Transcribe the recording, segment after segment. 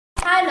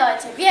Hi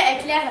Leute, wir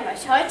erklären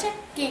euch heute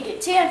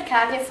ggT und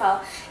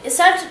kgV. Ihr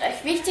solltet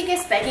euch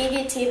Wichtiges bei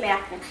ggT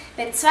merken.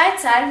 Wenn zwei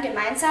Zahlen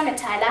gemeinsame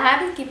Teiler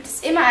haben, gibt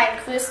es immer einen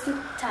größten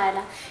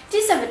Teiler.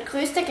 Dieser wird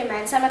größter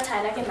gemeinsamer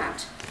Teiler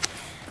genannt.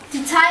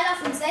 Die Teiler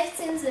von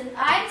 16 sind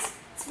 1,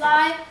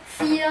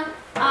 2, 4,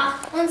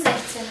 8 und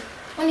 16.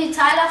 Und die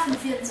Teiler von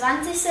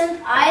 24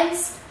 sind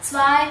 1, 2,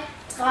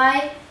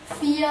 3,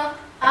 4,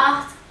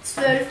 8,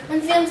 12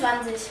 und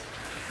 24.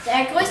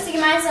 Der größte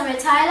gemeinsame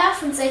Teiler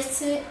von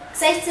 16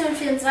 und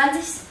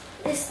 24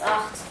 ist 8.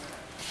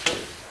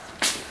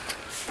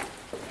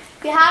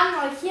 Wir haben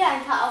euch hier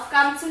ein paar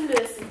Aufgaben zum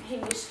Lösen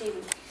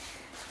hingeschrieben.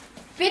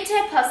 Bitte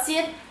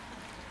pausiert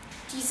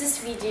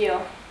dieses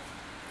Video,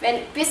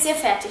 bis ihr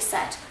fertig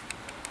seid.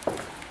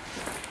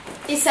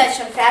 Ihr seid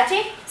schon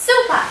fertig?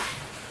 Super!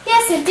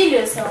 Hier sind die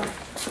Lösungen.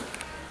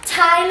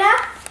 Teiler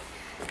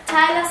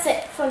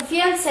von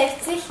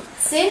 64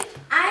 sind 1,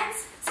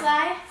 2,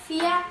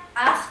 4,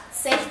 8,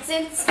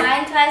 16,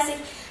 32,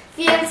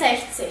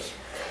 64.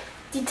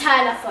 Die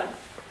Teiler von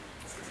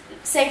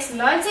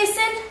 96 sind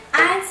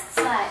 1,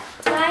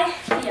 2,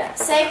 3, 4,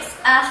 6,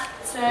 8,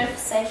 12,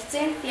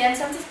 16,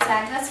 24,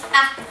 32,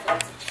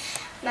 48.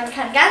 Man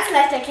kann ganz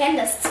leicht erkennen,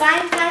 dass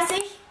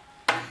 32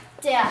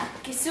 der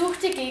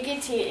gesuchte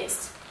ggT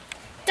ist.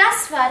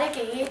 Das war der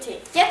ggT.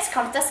 Jetzt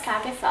kommt das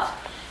kgV.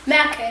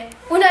 Merke,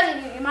 unter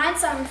den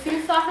gemeinsamen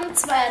Vielfachen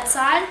zweier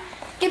Zahlen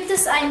gibt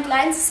es ein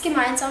kleines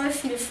gemeinsames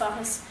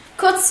Vielfaches,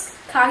 kurz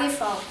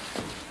kgV.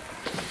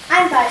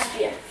 Ein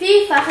Beispiel.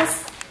 Vielfaches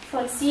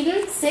von 7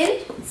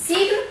 sind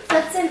 7,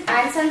 14,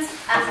 21,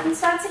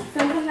 28,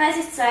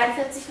 35,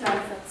 42,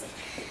 49.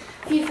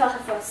 Vielfache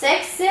von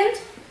 6 sind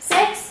 6,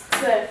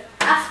 12,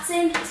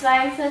 18,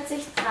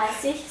 42,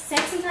 30,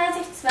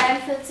 36,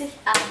 42,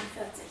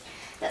 48.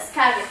 Das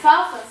kgV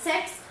von 6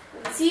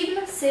 und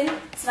 7 sind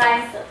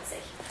 42.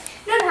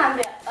 Nun haben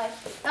wir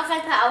euch noch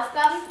ein paar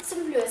Aufgaben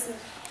zum Lösen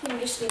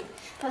hingeschrieben.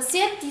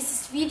 Pausiert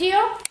dieses Video,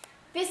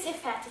 bis ihr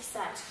fertig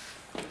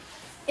seid.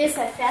 Ihr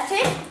seid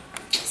fertig?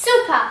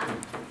 Super!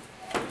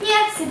 Hier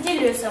sind die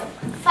Lösungen.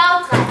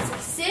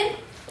 V30 sind,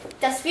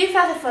 das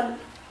Vielfache von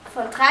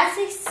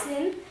 30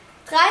 sind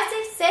 30,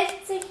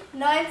 60,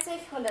 90,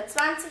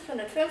 120,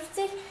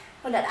 150,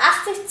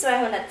 180,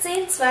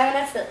 210,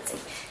 240.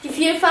 Die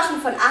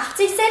Vielfachen von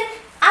 80 sind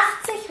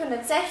 80,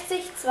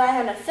 160,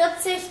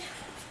 240.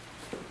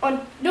 Und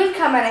nun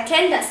kann man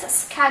erkennen, dass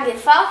das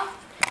kgV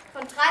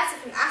von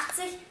 30 und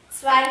 80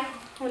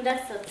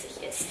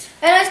 240 ist.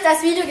 Wenn euch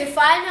das Video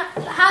gefallen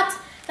hat,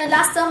 dann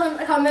lasst doch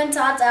einen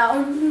Kommentar da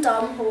und einen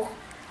Daumen hoch.